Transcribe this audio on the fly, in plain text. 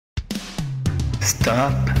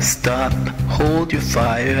Stop, hold your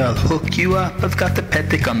fire, I'll hook you up, I've got the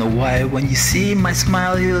Petek on the wire. When you see my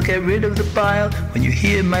smile, you'll get rid of the bile. When you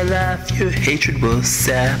hear my laugh, your hatred will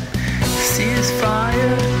sap.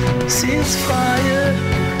 Ceasefire, ceasefire,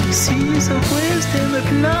 seas of wisdom of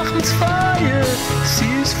Nachma's fire.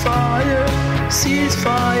 Ceasefire,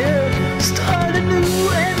 ceasefire, start anew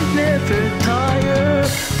and never tire.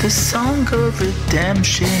 The song of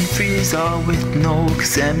redemption frees all with no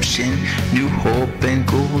exemption. New hope and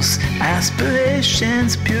goals,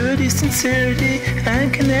 aspirations, purity, sincerity,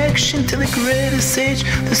 and connection to the greatest sage,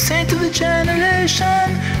 the saint of the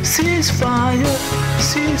generation. Ceasefire,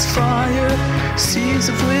 ceasefire, seas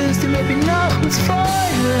of wisdom, Rabbi Nachman's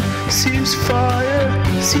fire. Ceasefire,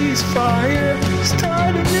 ceasefire,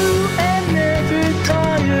 start anew and never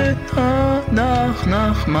tire.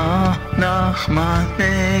 Nachma, Nachman,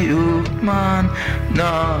 MeUman,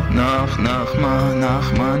 Nach, Nachman,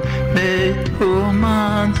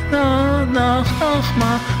 MeUman,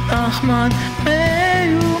 Nachma, Nachman,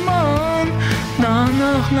 MeUman,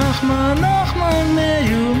 Nachman,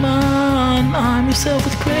 MeUman. Arm yourself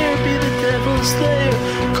with prayer, be the devil's slayer.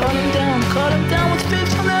 Cut him down with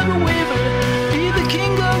faith, he'll never waver. Be the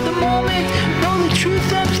king of the moment, know the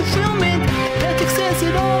truth and fulfillment. Petek says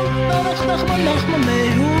it all. Nachma,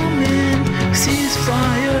 MeUmen.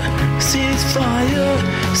 Ceasefire, ceasefire,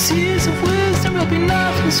 seas of wisdom, Rabbi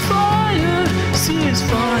Nachman's fire.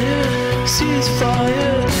 Ceasefire,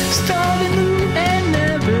 ceasefire, start anew and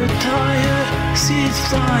never tire.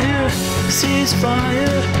 Ceasefire,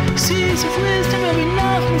 ceasefire, seas of wisdom, Rabbi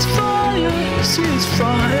Nachman's fire.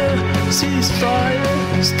 Ceasefire, ceasefire,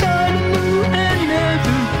 start